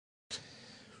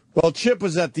Well, Chip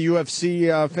was at the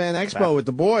UFC Fan Expo with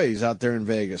the boys out there in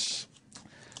Vegas.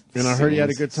 And I heard he had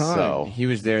a good time. So He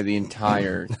was there the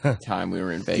entire time we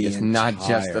were in Vegas, not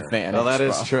just the Fan well, that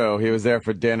Expo. is true. He was there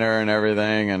for dinner and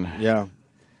everything, and Yeah.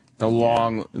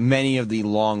 Many of the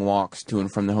long walks to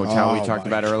and from the hotel we Oh, talked my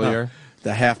about God. earlier.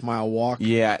 The half-mile walk.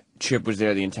 Yeah, Chip was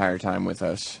there the entire time with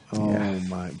us. Oh, Yeah.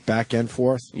 my. Back and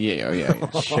forth. Yeah.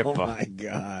 Oh, my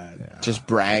God. Just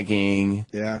bragging,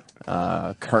 Yeah.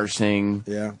 cursing,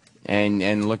 Yeah.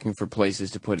 and looking for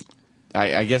places to put.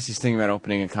 I guess he's thinking about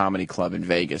opening a comedy club in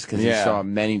Vegas because he saw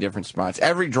many different spots.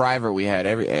 Every driver we had,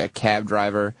 a cab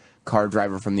driver, car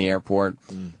driver from the airport,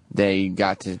 they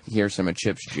got to hear some of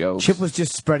Chip's jokes. Chip was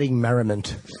just spreading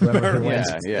merriment.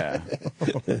 yeah.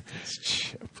 Do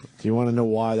you want to know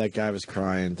why that guy was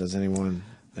crying? Does anyone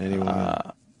do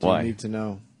why? you need to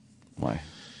know? Why?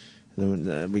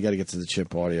 We got to get to the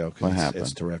Chip audio What because happened?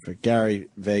 it's terrific. Gary,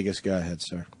 Vegas, go ahead,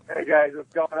 sir. Hey guys,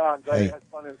 what's going on? Glad Hey. you had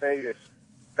fun in Vegas.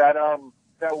 That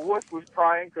Wuss was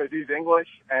crying because he's English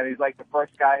and he's like the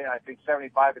first guy in I think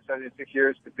 75 or 76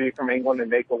 years to be from England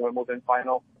and make a Wimbledon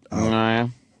final. Yeah.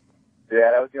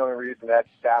 Yeah, that was the only reason that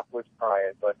staff was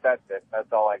crying. But that's it.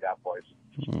 That's all I got, boys.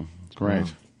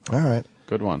 Great. All right.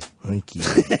 Good one. Thank you.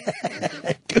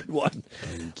 Good one.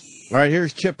 All right,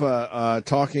 here's Chip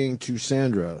talking to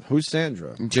Sandra. Who's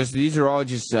Sandra? These are all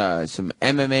just some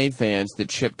MMA fans that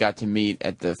Chip got to meet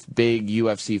at the big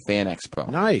UFC Fan Expo.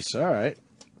 Nice. All right.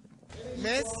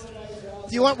 Miss,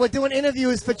 we're doing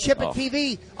interviews for Chipper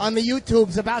TV on the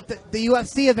YouTubes about the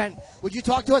UFC event. Would you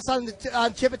talk to us on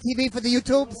Chipper TV for the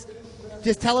YouTubes?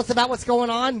 Just tell us about what's going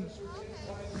on.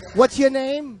 What's your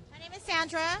name? My name is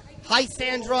Sandra. Hi,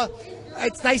 Sandra.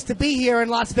 It's nice to be here in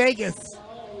Las Vegas.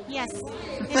 Yes,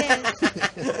 it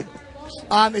is.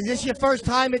 Is this your first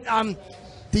time at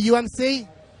the UMC?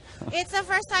 It's the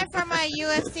first time for my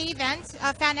UFC event,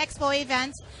 Fan Expo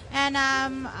event, and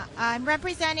I'm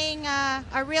representing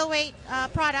a real weight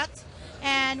product,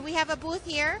 and we have a booth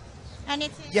here, and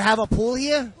it's. You have a pool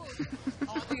here?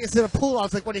 Oh, it's in a pool. I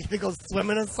was like, what, are you going to go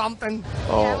swimming or something?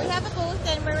 Yeah, we have a booth,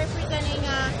 and we're representing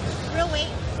real weight,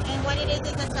 and what it is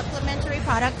a supplementary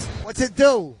product. What's it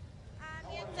do?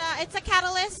 It's a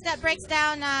catalyst that breaks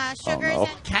down sugars. no.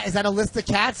 And Is that a list of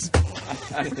cats?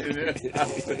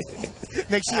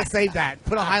 Make sure you save that.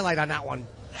 Put a highlight on that one.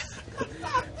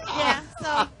 yeah,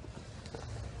 so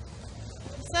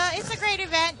it's a great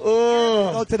event.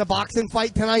 Go to the boxing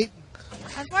fight tonight.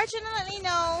 Unfortunately,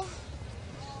 no.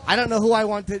 I don't know who I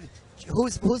wanted.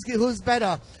 Who's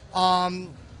better?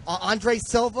 Andre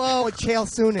Silva or Chael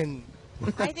Sonnen?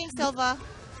 I think Silva.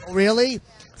 Really?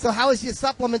 So how is your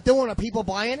supplement doing? Are people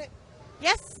buying it?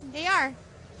 Yes, they are.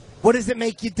 What does it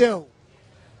make you do?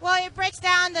 Well, it breaks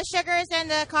down the sugars and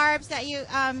the carbs that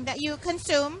you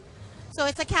consume, so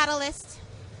it's a catalyst.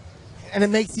 And it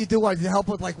makes you do what? Does it help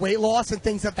with like weight loss and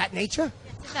things of that nature?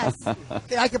 Yes, it does.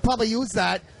 Okay, I could probably use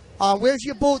that. Where's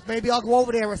your booth? Maybe I'll go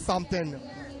over there or something.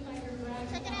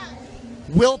 Check it out.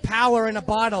 Willpower in a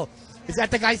bottle. Is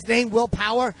that the guy's name?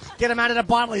 Willpower? Get him out of the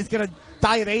bottle. He's gonna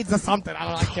die of AIDS or something. I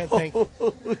don't know. I can't think.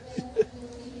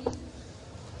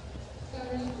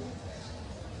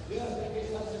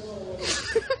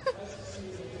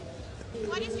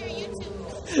 What is your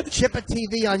YouTube? Chipper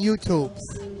TV on YouTube.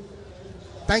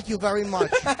 Thank you very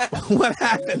much. What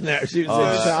happened there? She was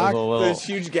in shock. Those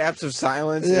huge gaps of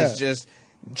silence Yeah. is just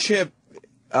Chip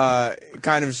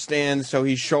kind of stands so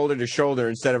he's shoulder to shoulder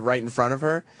instead of right in front of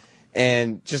her,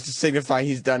 and just to signify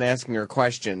he's done asking her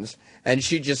questions, and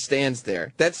she just stands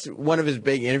there. That's one of his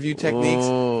big interview techniques,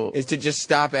 is to just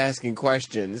stop asking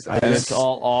questions. And it's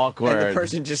all awkward. And the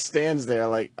person just stands there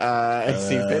like, is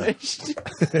he finished?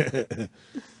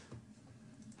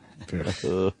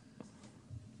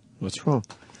 What's wrong?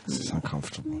 This is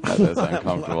uncomfortable. That is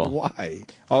uncomfortable. Why?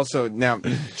 Also, now,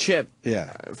 Chip,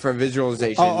 Yeah. for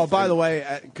visualization. Oh, by the way,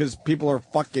 because people are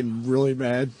fucking really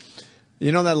mad.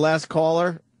 You know that last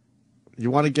caller? You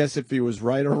want to guess if he was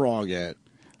right or wrong yet?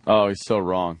 Oh, he's so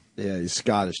wrong. Yeah, he's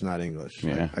Scottish, not English.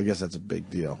 Yeah. I guess that's a big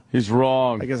deal. He's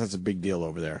wrong. I guess that's a big deal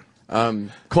over there.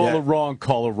 Call her wrong.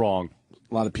 Call her wrong.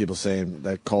 A lot of people saying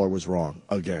that caller was wrong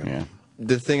again. Yeah.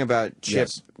 The thing about Chip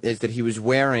is that he was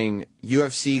wearing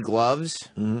UFC gloves,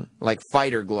 like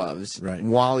fighter gloves,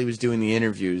 while he was doing the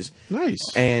interviews. Nice.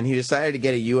 And he decided to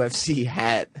get a UFC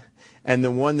hat, and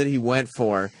the one that he went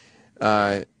for,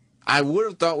 I would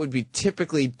have thought would be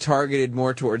typically targeted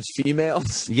more towards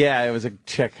females. Yeah, it was a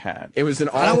chick hat. It was an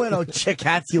I don't all. wear no chick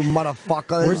hats, you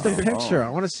motherfucker. Where's the picture? I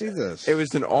want to see this. It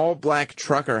was an all black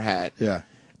trucker hat. Yeah.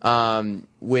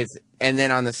 And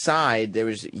then on the side there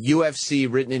was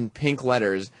UFC written in pink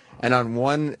letters, and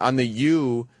on the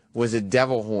U was a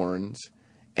devil horns,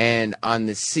 and on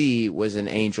the C was an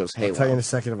angel's halo. I'll tell you in a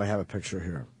second if I have a picture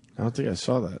here. I don't think I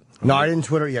saw that. No, I didn't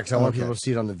Twitter it yet because I want people to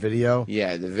see it on the video.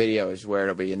 Yeah, the video is where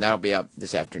it'll be, and that'll be up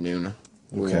this afternoon.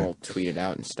 We'll tweet it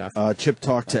out and stuff. Chip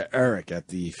talked to Eric at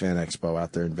the Fan Expo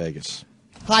out there in Vegas.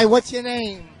 Hi, what's your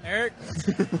name? Eric,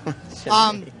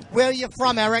 Where are you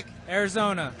from, Eric?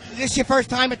 Arizona. Is this your first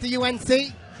time at the UNC?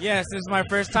 Yes, this is my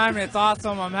first time, and it's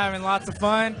awesome. I'm having lots of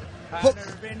fun. I've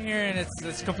never been here, and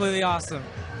it's completely awesome.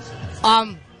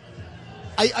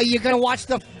 Are you gonna watch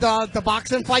the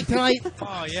boxing fight tonight?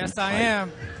 Oh, yes, I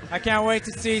am. I can't wait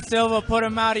to see Silva put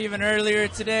him out even earlier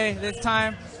today, this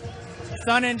time.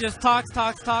 Sonnen just talks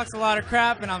a lot of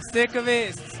crap, and I'm sick of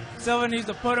it. Silva needs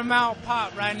to put him out,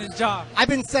 pop right in his jaw. I've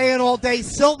been saying all day,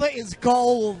 Silva is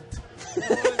gold. He's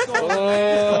the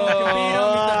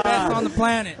best on the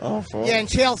planet. Yeah, and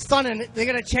Chael Sonnen, they're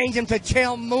gonna change him to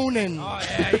Chael Moonin. Oh,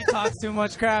 yeah, he talks too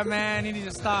much crap, man. He needs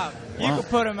to stop. You can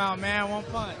put him out, man, one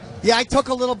punch. Yeah, I took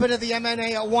a little bit of the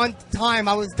MMA at one time.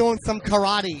 I was doing some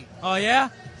karate. Oh, yeah?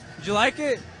 Did you like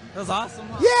it? It was awesome.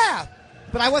 Huh? Yeah,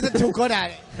 but I wasn't too good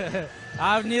at it.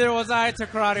 Neither was I. I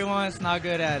took karate once, not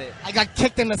good at it. I got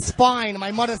kicked in the spine.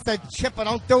 My mother said, Chipper,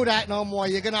 don't do that no more.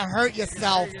 You're going to hurt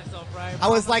yourself. Right? I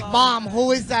was like, Mom,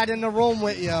 who is that in the room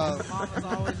with you? Mama's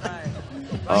always right.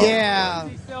 Yeah.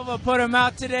 Silva put him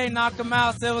out today, knock him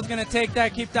out. Silva's going to take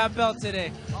that, keep that belt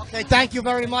today. Okay, thank you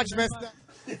very much, mister.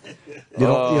 You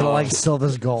don't like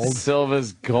Silva's gold?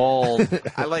 Silva's gold.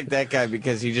 I like that guy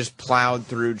because he just plowed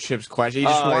through Chip's question. He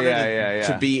just wanted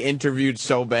to be interviewed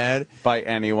so bad. By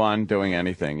anyone doing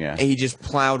anything, yeah. And he just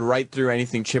plowed right through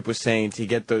anything Chip was saying to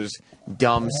get those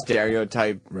dumb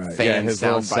stereotype fan his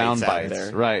sound bites out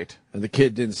there. Right. And the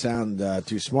kid didn't sound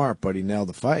too smart, but he nailed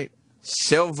the fight.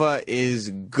 Silva is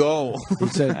gold. He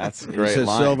said, That's a great he said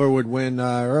line. Silva would win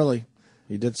early.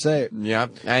 He did say it.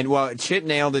 Yep. And, well, Chip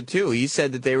nailed it, too. He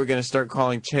said that they were going to start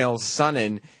calling Chael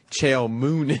Sonnen Chael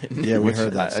Moonin. Yeah, we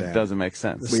heard that. It doesn't make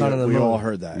sense. We all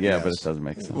heard that. Yeah, yes. but it doesn't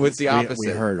make sense. What's the opposite?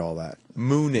 We heard all that.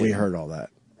 Moonin. We heard all that.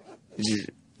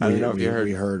 I don't know if you heard.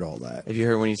 We heard all that. If you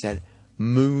heard when he said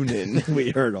Moonin.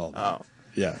 We heard all that. Oh.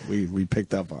 Yeah, we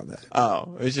picked up on that.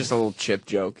 Oh, it was just a little Chip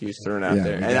joke he was throwing out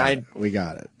there. And we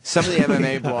got it. Some of the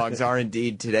MMA blogs are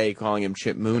indeed today calling him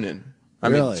Chip Moonin. I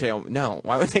mean, Really? no.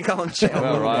 Why would they call him Chael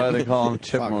Moonin? Why would they call him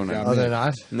Chip Fuck, Moonin? yeah. Oh, they're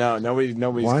not? No, nobody's Why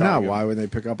not? calling him. Why would they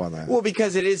pick up on that? Well,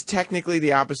 because it is technically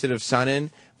the opposite of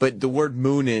Sonnen, but the word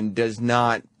Moonin does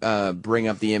not bring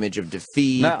up the image of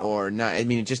defeat or not. I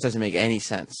mean, it just doesn't make any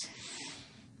sense.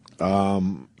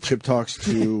 Chip talks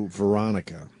to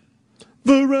Veronica.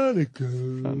 Veronica.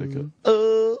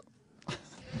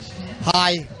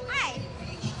 Hi.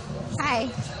 Hi.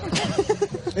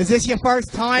 Is this your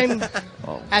first time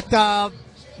at the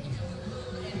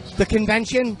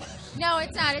convention? No,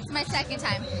 it's not. It's my second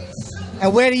time.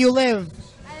 And where do you live?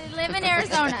 I live in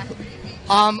Arizona.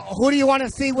 Who do you want to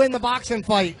see win the boxing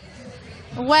fight?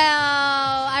 Well,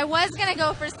 I was going to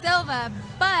go for Silva,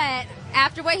 but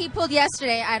after what he pulled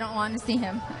yesterday, I don't want to see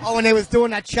him. Oh, and they was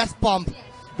doing that chest bump.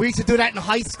 We used to do that in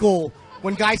high school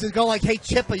when guys would go like, hey,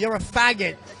 Chipper, you're a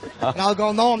faggot. And I'll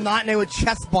go, no, I'm not, and they would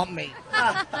chest bump me.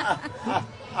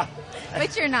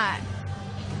 But you're not.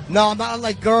 No, I'm not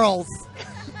like girls.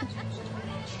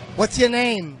 What's your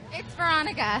name? It's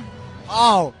Veronica.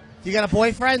 Oh, you got a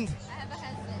boyfriend? I have a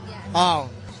husband, yeah. Oh.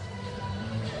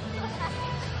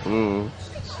 Ooh.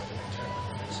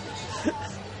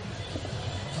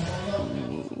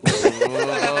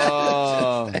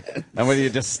 And when you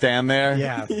just stand there?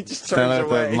 Yeah. He just Stand turns at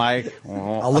away. the mic?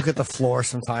 I'll look at the floor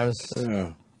sometimes.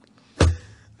 Yeah.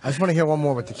 I just want to hear one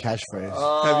more with the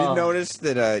catchphrase. Have you noticed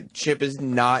that Chip is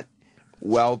not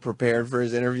well prepared for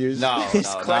his interviews? No, his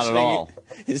not at questioning all.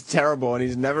 is terrible, and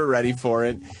he's never ready for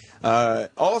it.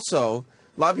 Also,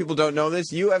 a lot of people don't know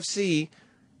this. UFC,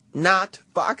 not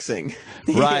boxing.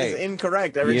 He Right. is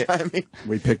incorrect every time.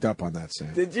 We picked up on that,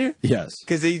 Sam. Did you? Yes.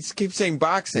 Because he keeps saying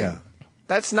boxing. Yeah.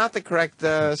 That's not the correct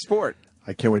sport.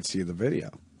 I can't wait to see the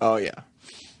video. Oh, yeah.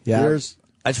 Yeah. Here's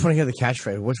I just want to hear the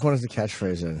catchphrase. Which one is the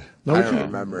catchphrase in? no, I we don't can-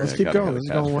 remember Let's it. keep Gotta going. go This is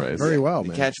to going catchphrase. very well, The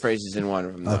man. catchphrase is in one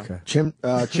of them, though.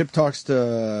 Okay. Chip talks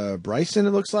to Bryson, it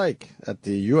looks like, at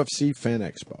the UFC Fan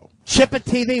Expo. Chipper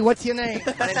TV, what's your name?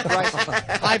 My name's Bryson.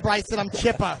 Hi, Bryson. I'm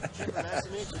Chipper. Nice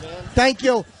to meet you, man. Thank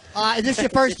you. Is this your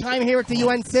first time here at the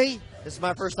UNC? This is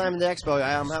my first time in the expo.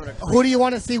 I'm having Who do you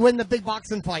want to see win the big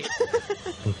boxing fight?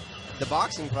 the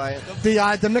boxing fight.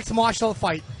 The mixed martial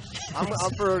fight. I'm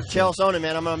for Chael Sonnen,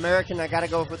 man. I'm an American. I got to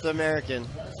go with the American.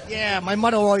 Yeah, my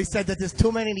mother always said that there's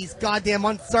too many of these goddamn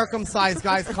uncircumcised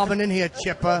guys coming in here,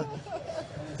 Chipper.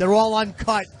 They're all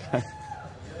uncut.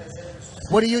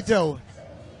 What do you do?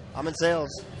 I'm in sales.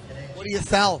 What do you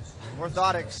sell?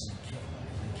 Orthotics.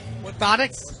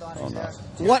 Orthotics? Oh no.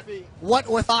 What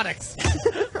orthotics?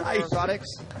 Orthotics?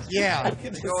 Yeah.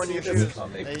 To go in your shoes.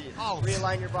 They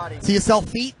realign your body. So you sell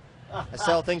feet? I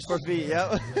sell things for feet,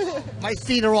 yep. My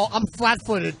feet are I'm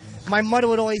flat-footed. My mother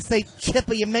would always say,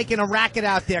 Chipper, you're making a racket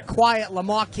out there. Quiet,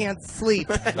 Lamar can't sleep.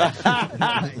 Hell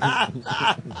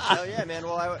yeah, man.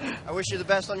 Well, I wish you the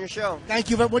best on your show. Thank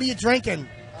you, but what are you drinking?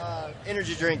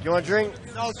 Energy drink. You want a drink?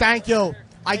 No, thank you.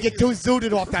 I get too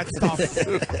zooted off that stuff.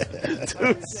 Too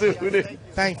zooted.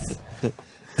 Thanks.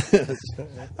 I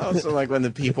also like when the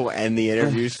people end the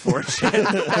interviews for shit.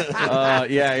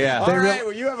 Yeah. All right,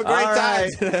 well, you have a great time.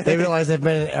 They realize they've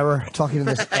made an error talking to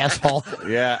this asshole.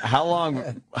 Yeah. How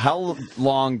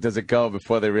long does it go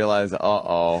before they realize,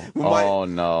 oh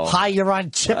no. Hi, you're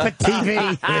on Chipper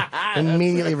TV.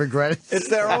 Immediately regret it. It's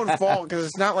their own fault because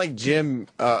it's not like Jim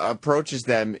approaches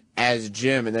them as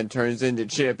Jim and then turns into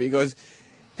Chip. He goes,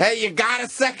 "Hey, you got a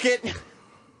second?"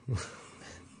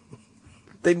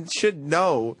 They should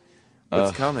know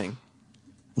what's coming.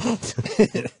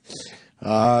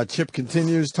 Chip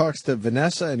continues, talks to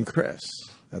Vanessa and Chris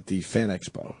at the Fan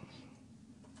Expo.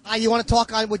 You want to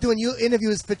talk on? We're doing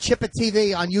interviews for Chipper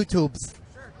TV on YouTube's.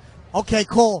 Sure. Okay,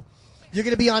 cool. You're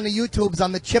going to be on the YouTube's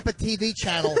on the Chipper TV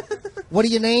channel. What are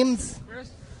your names?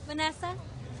 Vanessa.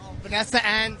 Oh, Vanessa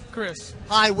and Chris.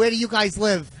 Hi. Where do you guys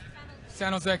live?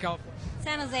 San Jose, California.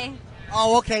 San Jose.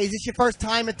 Oh, okay. Is this your first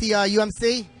time at the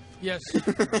UMC? Yes.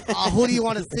 Who do you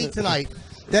want to see tonight?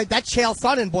 That Chael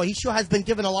Sonnen boy, he sure has been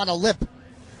given a lot of lip.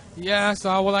 Yeah, so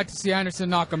I would like to see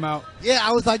Anderson knock him out. Yeah,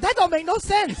 I was like, that don't make no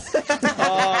sense.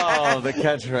 Oh, the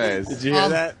catchphrase. Did you hear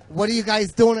that? What are you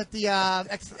guys doing at the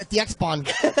Expo?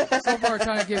 So far,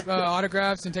 trying to give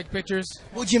autographs and take pictures.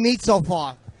 Who'd you meet so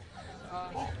far?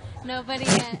 Nobody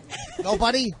yet.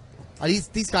 Nobody?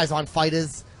 These guys aren't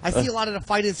fighters. I see a lot of the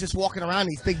fighters just walking around,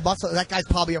 these big muscles. That guy's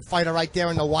probably a fighter right there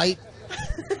in the white.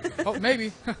 Oh,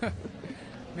 maybe.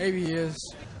 Maybe he is.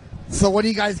 So what are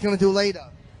you guys going to do later?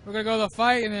 We're going to go to the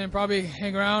fight and then probably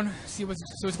hang around, see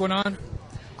what's going on.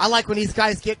 I like when these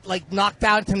guys get, knocked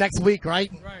out to next week,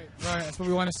 right? Right. That's what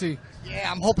we want to see. Yeah,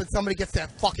 I'm hoping somebody gets their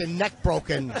fucking neck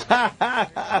broken.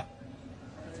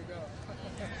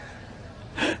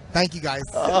 Thank you, guys.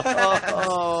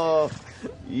 Oh,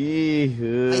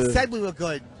 I said we were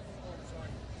good.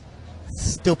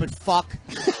 Stupid fuck.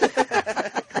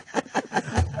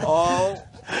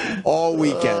 All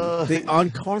weekend. The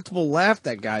uncomfortable laugh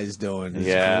that guy's doing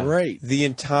is great. The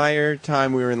entire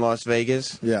time we were in Las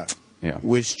Vegas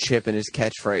was Chip and his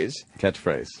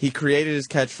catchphrase. He created his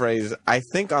catchphrase, I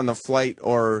think, on the flight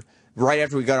or right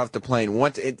after we got off the plane.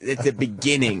 Once at the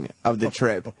beginning of the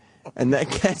trip. And that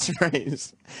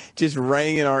catchphrase just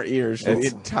rang in our ears for the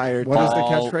entire time. What is the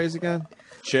catchphrase again?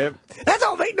 Chip. That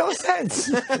don't make no sense.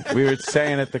 We were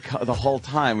saying it the whole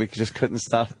time. We just couldn't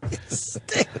stop.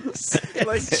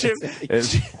 Like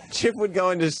Chip would go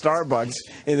into Starbucks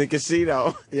in the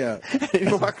casino. Yeah. And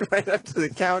he'd walk right up to the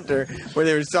counter where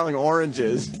they were selling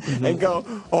oranges and go,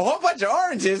 a whole bunch of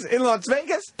oranges in Las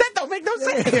Vegas? That don't make no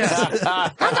sense.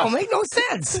 That don't make no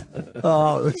sense.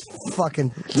 Oh, it's fucking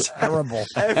terrible.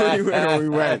 Everywhere we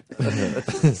went,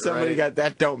 somebody got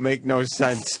that don't make no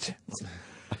sense.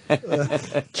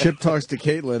 Chip talks to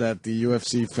Caitlin at the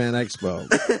UFC Fan Expo.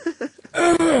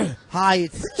 Hi,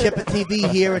 it's Chipper TV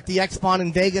here at the Expo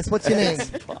in Vegas. What's your name?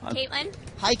 Caitlin.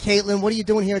 Hi, Caitlin. What are you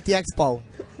doing here at the Expo?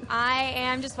 I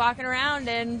am just walking around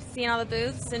and seeing all the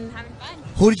booths and having fun.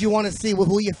 Who did you want to see?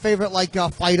 Who are your favorite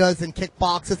fighters and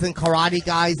kickboxers and karate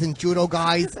guys and judo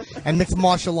guys and mixed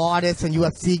martial artists and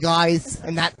UFC guys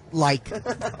and that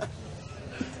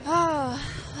Oh,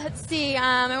 let's see.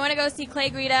 I want to go see Clay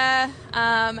Guida.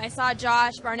 I saw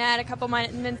Josh Barnett a couple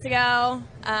minutes ago.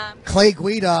 Clay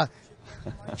Guida.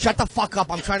 Shut the fuck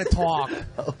up. I'm trying to talk.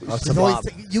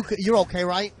 You're okay,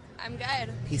 right? I'm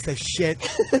good. Piece of shit.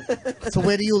 So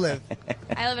where do you live?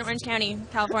 I live in Orange County,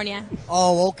 California.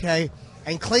 Oh, okay.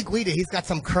 And Clay Guida, he's got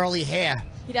some curly hair.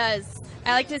 He does.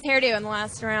 I liked his hairdo in the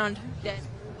last round. Did.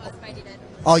 Last fight he did.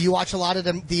 Oh, you watch a lot of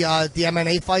the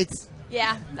MMA fights?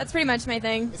 Yeah, that's pretty much my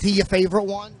thing. Is he your favorite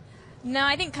one? No,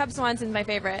 I think Cub Swanson's my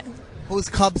favorite. Who's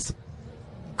Cub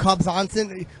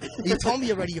Swanson? You told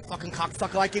me already, you fucking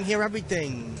cocksucker. I can hear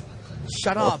everything.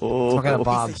 Shut up. Talking to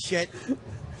Bob. Piece of shit.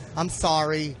 I'm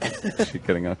sorry. She's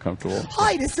getting uncomfortable.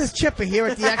 Hi, this is Chipper here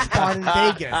at the Expo in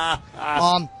Vegas.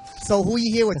 So who are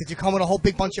you here with? Did you come with a whole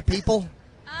big bunch of people?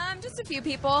 Just a few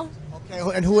people. Okay,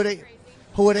 and who are they?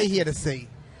 Who are they here to see?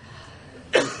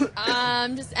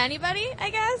 Just anybody, I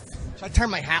guess. Should I turn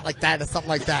my hat like that or something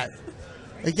like that?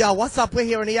 Like, yo, what's up? We're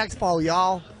here in the Expo,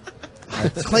 y'all.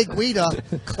 It's Clay Guida.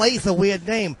 Clay's a weird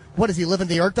name. What, does he live in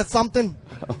the earth or something?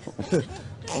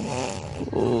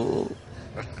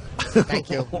 Thank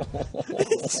you.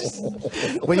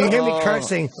 When you hear me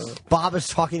cursing, Bob is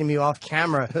talking to me off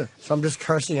camera, so I'm just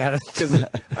cursing at it. Because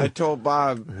I told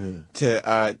Bob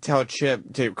to tell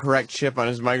Chip to correct Chip on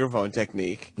his microphone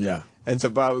technique. Yeah. And so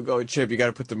Bob would go, Chip, you got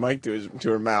to put the mic to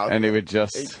her mouth. And he would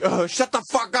just... Oh, shut the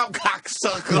fuck up,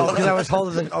 cocksucker.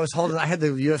 Because I had the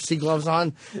UFC gloves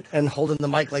on and holding the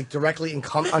mic like directly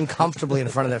uncomfortably in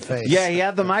front of their face. Yeah, he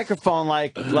had the microphone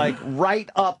like right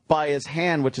up by his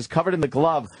hand, which is covered in the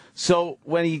glove. So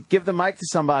when he give the mic to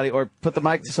somebody or put the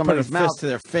mic to somebody's mouth, to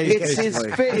their face,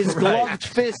 his gloved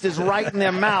fist is right in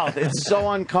their mouth. It's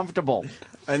so uncomfortable.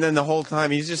 And then the whole time,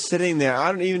 he's just sitting there.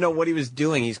 I don't even know what he was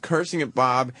doing. He's cursing at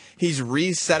Bob. He's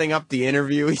resetting up the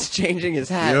interview. He's changing his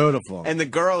hat. Beautiful. And the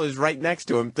girl is right next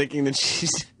to him thinking that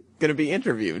she's going to be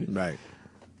interviewed. Right.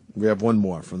 We have one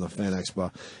more from the Fan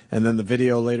Expo. And then the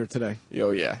video later today.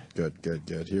 Oh, yeah. Good.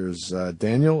 Here's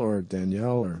Daniel or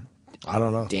Danielle or... I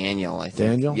don't know. Daniel, I think.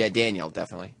 Daniel? Yeah, Daniel,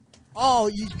 definitely. Oh,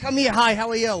 you come here. Hi, how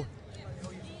are you?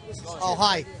 Oh,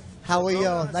 hi. How are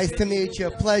you? Nice to meet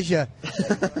you. Pleasure.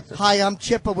 Hi, I'm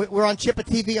Chipper. We're on Chipper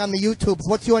TV on the YouTubes.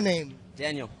 What's your name?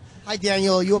 Daniel. Hi,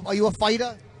 Daniel. Are you a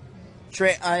fighter?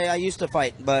 I used to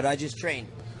fight, but I just trained.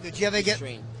 Did you ever get...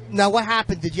 Now, what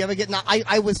happened? Did you ever get... Now,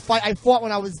 I fought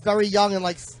when I was very young in,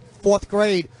 like, 4th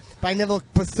grade, but I never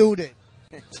pursued it.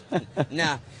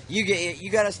 Nah,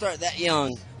 you got to start that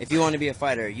young if you want to be a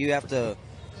fighter. You have to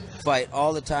fight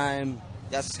all the time.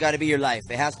 That's got to be your life.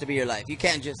 It has to be your life. You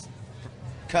can't just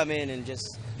come in and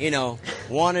just,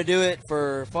 want to do it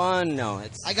for fun. No,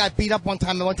 I got beat up one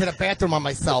time. I went to the bathroom on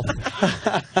myself.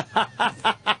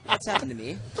 That's happened to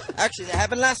me. Actually, that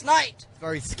happened last night.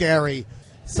 Very scary.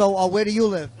 So, where do you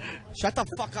live? Shut the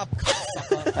fuck up,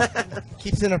 cocksucker.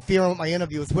 Keeps interfering with my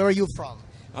interviews. Where are you from?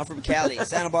 I'm from Cali,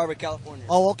 Santa Barbara, California.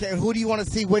 Oh, okay. And who do you want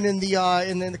to see win in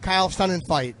the Kyle Sonnen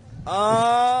fight?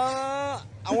 I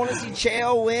want to see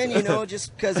Chael win,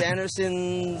 just because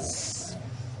Anderson's...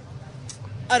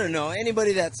 I don't know.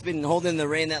 Anybody that's been holding the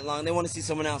reign that long, they want to see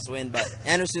someone else win, but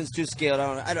Anderson's too skilled.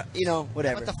 I don't,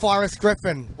 whatever. What's the Forrest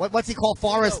Griffin? What's he called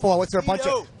Forrest for? What's there,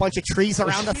 a bunch of trees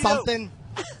around or something?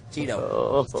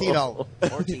 Tito. It's Tito.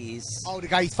 Ortiz. Oh, the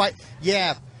guy he's fighting.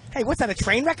 Yeah. Hey, what's that, a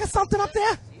train wreck or something up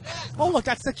there? Oh, look,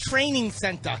 that's the training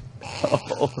center.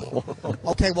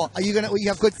 Okay, well, you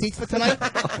have good seats for tonight?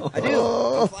 I do.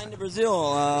 I'm flying to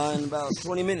Brazil in about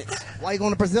 20 minutes. Why are you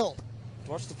going to Brazil?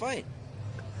 To watch the fight.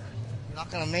 You're not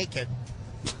going to make it.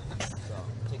 So,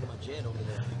 I'm taking my jet over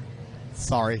there.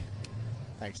 Sorry.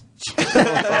 Thanks.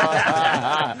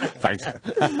 Thanks.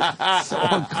 So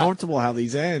uncomfortable how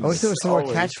these end. I wish there was some more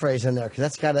catchphrase in there,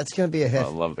 because that's going to be a hit. I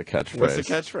love the catchphrase. What's the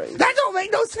catchphrase? That don't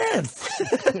make no sense.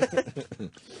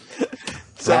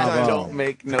 Sometimes don't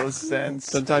make no sense.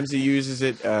 Sometimes he uses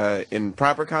it in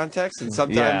proper context, and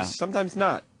sometimes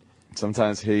not.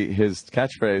 Sometimes his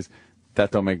catchphrase,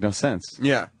 that don't make no sense.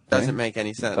 Yeah, doesn't make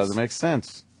any sense. Doesn't make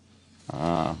sense.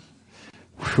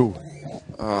 Whew.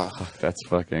 Oh, that's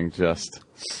fucking just...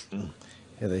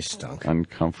 Yeah, they stunk.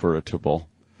 Uncomfortable.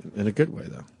 In a good way,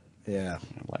 though. Yeah.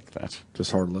 I like that.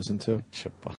 Just hard to listen to.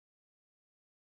 Chipper.